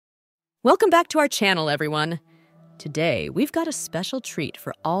Welcome back to our channel, everyone. Today, we've got a special treat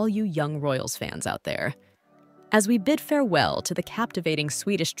for all you young Royals fans out there. As we bid farewell to the captivating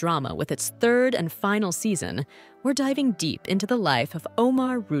Swedish drama with its third and final season, we're diving deep into the life of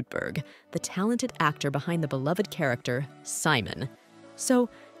Omar Rudberg, the talented actor behind the beloved character, Simon. So,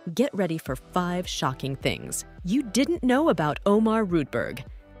 get ready for 5 shocking things you didn't know about Omar Rudberg.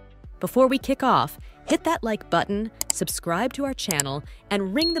 Before we kick off, hit that like button, subscribe to our channel,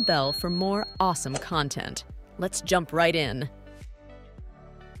 and ring the bell for more awesome content. Let's jump right in.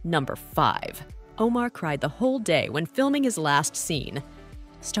 Number 5. Omar cried the whole day when filming his last scene.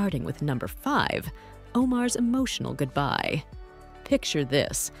 Starting with number 5, Omar's emotional goodbye. Picture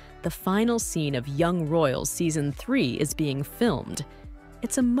this: the final scene of Young Royals Season 3 is being filmed.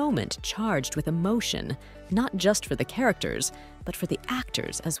 It's a moment charged with emotion, not just for the characters, but for the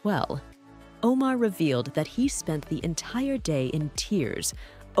actors as well. Omar revealed that he spent the entire day in tears,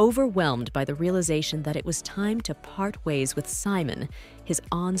 overwhelmed by the realization that it was time to part ways with Simon, his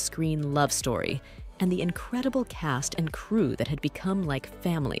on-screen love story, and the incredible cast and crew that had become like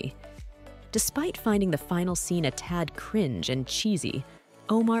family. Despite finding the final scene a tad cringe and cheesy,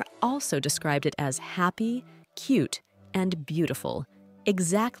 Omar also described it as happy, cute, and beautiful,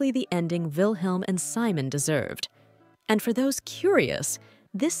 exactly the ending Wilhelm and Simon deserved. And for those curious,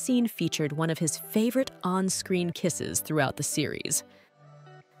 this scene featured one of his favorite on-screen kisses throughout the series.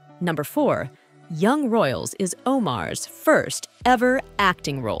 Number 4. Young Royals is Omar's first ever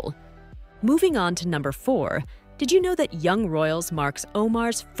acting role. Moving on to number 4, did you know that Young Royals marks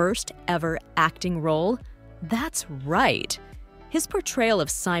Omar's first ever acting role? That's right! His portrayal of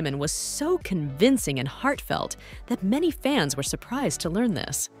Simon was so convincing and heartfelt that many fans were surprised to learn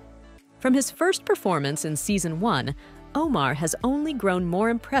this. From his first performance in Season 1, Omar has only grown more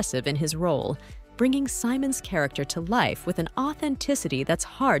impressive in his role, bringing Simon's character to life with an authenticity that's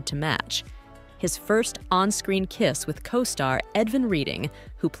hard to match. His first on-screen kiss with co-star Edvin Ryding,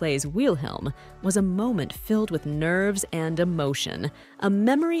 who plays Wilhelm, was a moment filled with nerves and emotion, a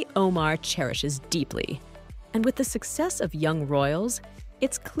memory Omar cherishes deeply. And with the success of Young Royals,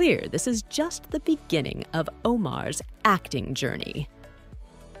 it's clear this is just the beginning of Omar's acting journey.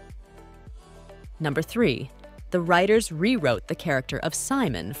 Number 3. The writers rewrote the character of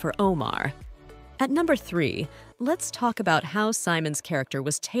Simon for Omar. At number 3, let's talk about how Simon's character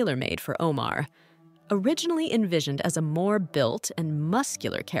was tailor-made for Omar. Originally envisioned as a more built and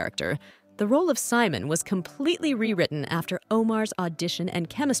muscular character, the role of Simon was completely rewritten after Omar's audition and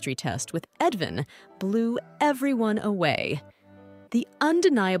chemistry test with Edvin blew everyone away. The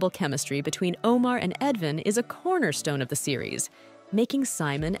undeniable chemistry between Omar and Edvin is a cornerstone of the series, making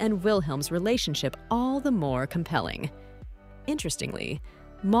Simon and Wilhelm's relationship all the more compelling. Interestingly,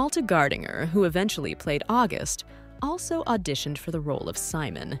 Malte Gardinger, who eventually played August, also auditioned for the role of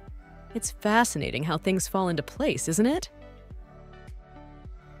Simon. It's fascinating how things fall into place, isn't it?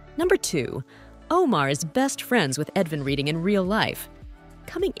 Number 2. Omar is best friends with Edvin Ryding in real life.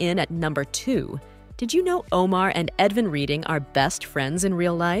 Coming in at number 2, did you know Omar and Edvin Ryding are best friends in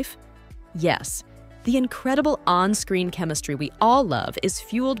real life? Yes. The incredible on-screen chemistry we all love is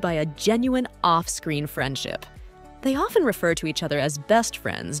fueled by a genuine off-screen friendship. They often refer to each other as best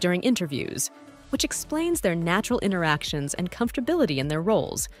friends during interviews, which explains their natural interactions and comfortability in their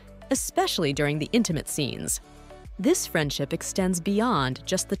roles, especially during the intimate scenes. This friendship extends beyond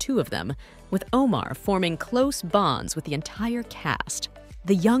just the two of them, with Omar forming close bonds with the entire cast.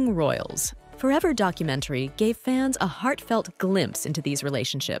 The Young Royals Forever documentary gave fans a heartfelt glimpse into these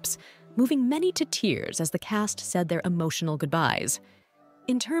relationships, moving many to tears as the cast said their emotional goodbyes.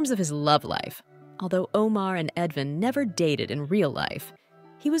 In terms of his love life, although Omar and Edvin never dated in real life,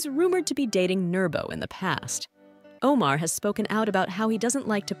 he was rumored to be dating Nurbo in the past. Omar has spoken out about how he doesn't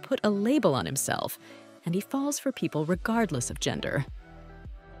like to put a label on himself, and he falls for people regardless of gender.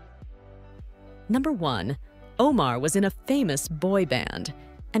 Number 1. Omar was in a famous boy band.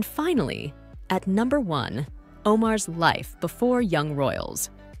 And finally, at number 1, Omar's life before Young Royals.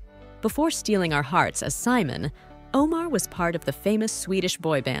 Before stealing our hearts as Simon, Omar was part of the famous Swedish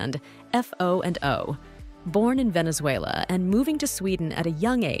boy band FO&O. Born in Venezuela and moving to Sweden at a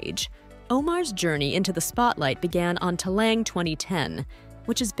young age, Omar's journey into the spotlight began on Talang 2010,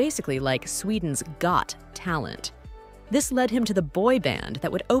 which is basically like Sweden's Got Talent. This led him to the boy band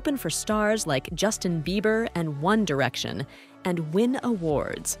that would open for stars like Justin Bieber and One Direction and win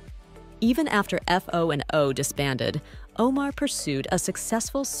awards. Even after FO&O disbanded, Omar pursued a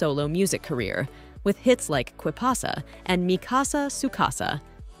successful solo music career, with hits like Quipasa and Mi Casa Su Casa,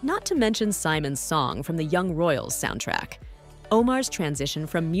 not to mention Simon's song from the Young Royals soundtrack. Omar's transition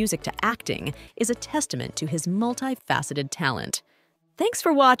from music to acting is a testament to his multifaceted talent. Thanks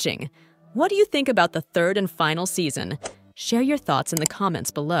for watching! What do you think about the third and final season? Share your thoughts in the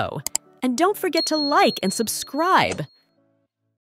comments below. And don't forget to like and subscribe.